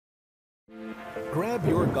grab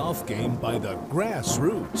your golf game by the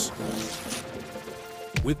grassroots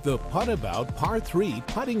with the Puttabout Par 3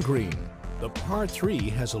 putting green. The Par 3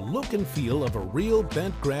 has a look and feel of a real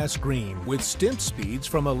bent grass green with stimp speeds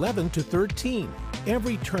from 11 to 13.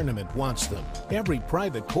 Every tournament wants them. Every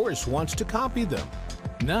private course wants to copy them.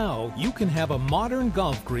 Now you can have a modern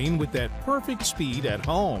golf green with that perfect speed at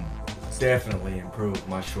home. It's definitely improved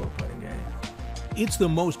my short putting game. It's the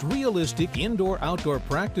most realistic indoor-outdoor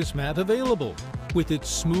practice mat available, with its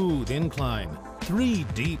smooth incline, 3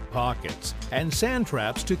 deep pockets, and sand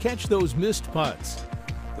traps to catch those missed putts.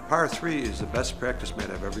 The Par 3 is the best practice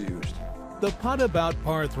mat I've ever used. The Puttabout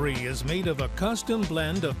Par 3 is made of a custom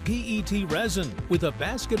blend of PET resin with a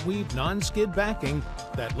basket weave non-skid backing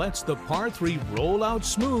that lets the Par 3 roll out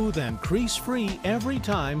smooth and crease-free every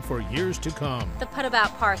time for years to come. The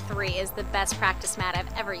Puttabout Par 3 is the best practice mat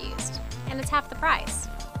I've ever used, and it's half the price.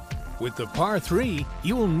 With the Par 3,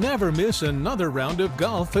 you'll never miss another round of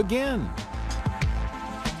golf again.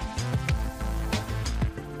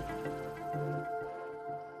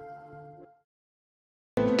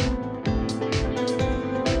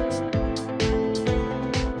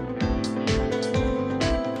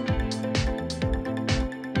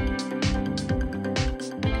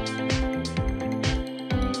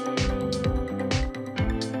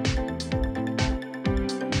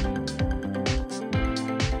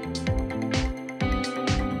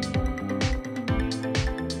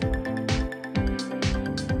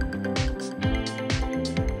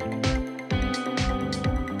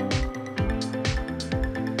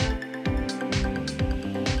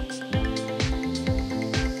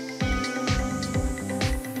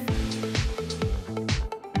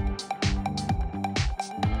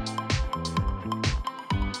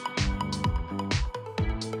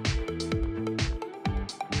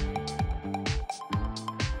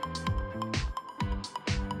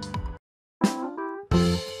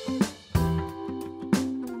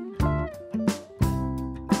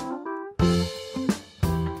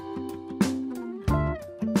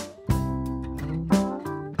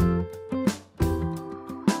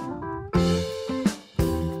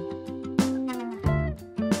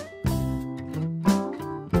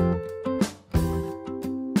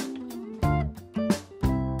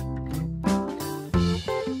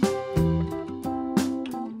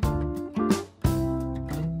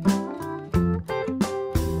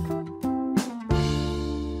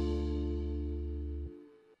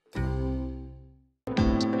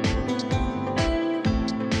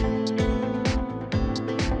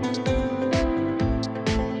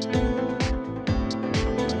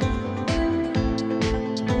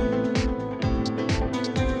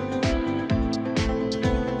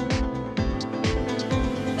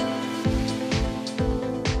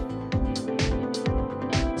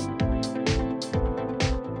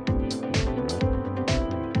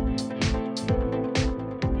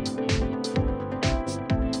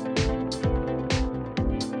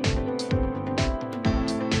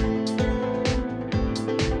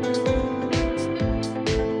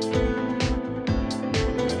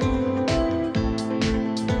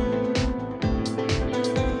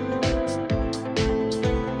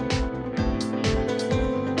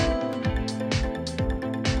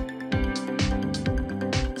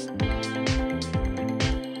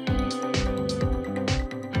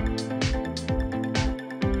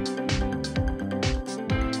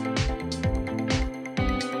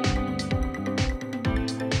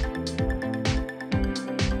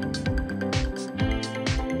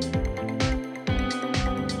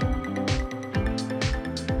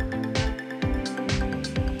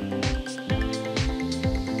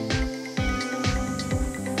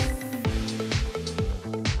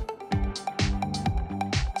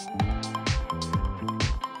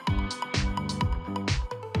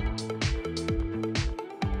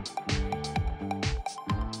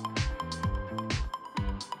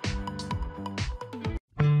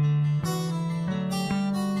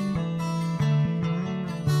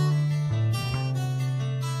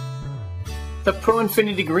 The Pro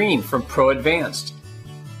Infinity Green from Pro Advanced.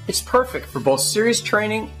 It's perfect for both serious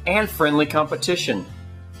training and friendly competition.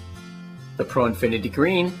 The Pro Infinity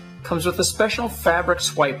Green comes with a special fabric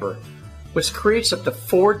swiper, which creates up to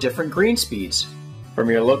 4 different green speeds,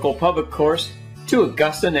 from your local public course to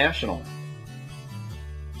Augusta National.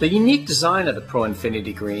 The unique design of the Pro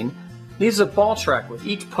Infinity Green leaves a ball track with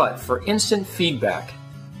each putt for instant feedback.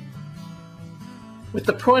 With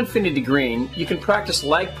the Pro Infinity Green, you can practice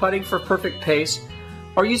lag putting for perfect pace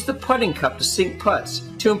or use the putting cup to sink putts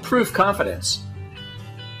to improve confidence.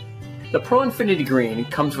 The Pro Infinity Green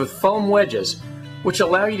comes with foam wedges, which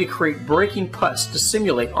allow you to create breaking putts to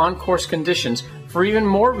simulate on-course conditions for even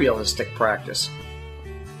more realistic practice.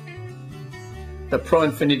 The Pro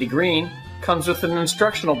Infinity Green comes with an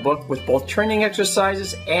instructional book with both training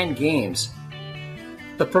exercises and games.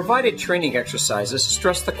 The provided training exercises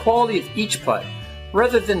stress the quality of each putt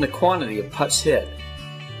rather than the quantity of putts hit.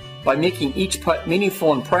 By making each putt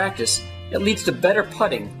meaningful in practice, it leads to better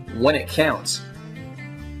putting when it counts.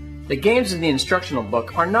 The games in the instructional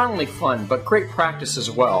book are not only fun but great practice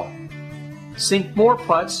as well. Sink more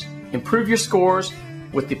putts, improve your scores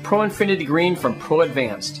with the Pro Infinity Green from Pro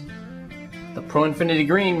Advanced. The Pro Infinity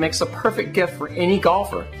Green makes a perfect gift for any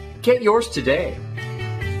golfer. Get yours today.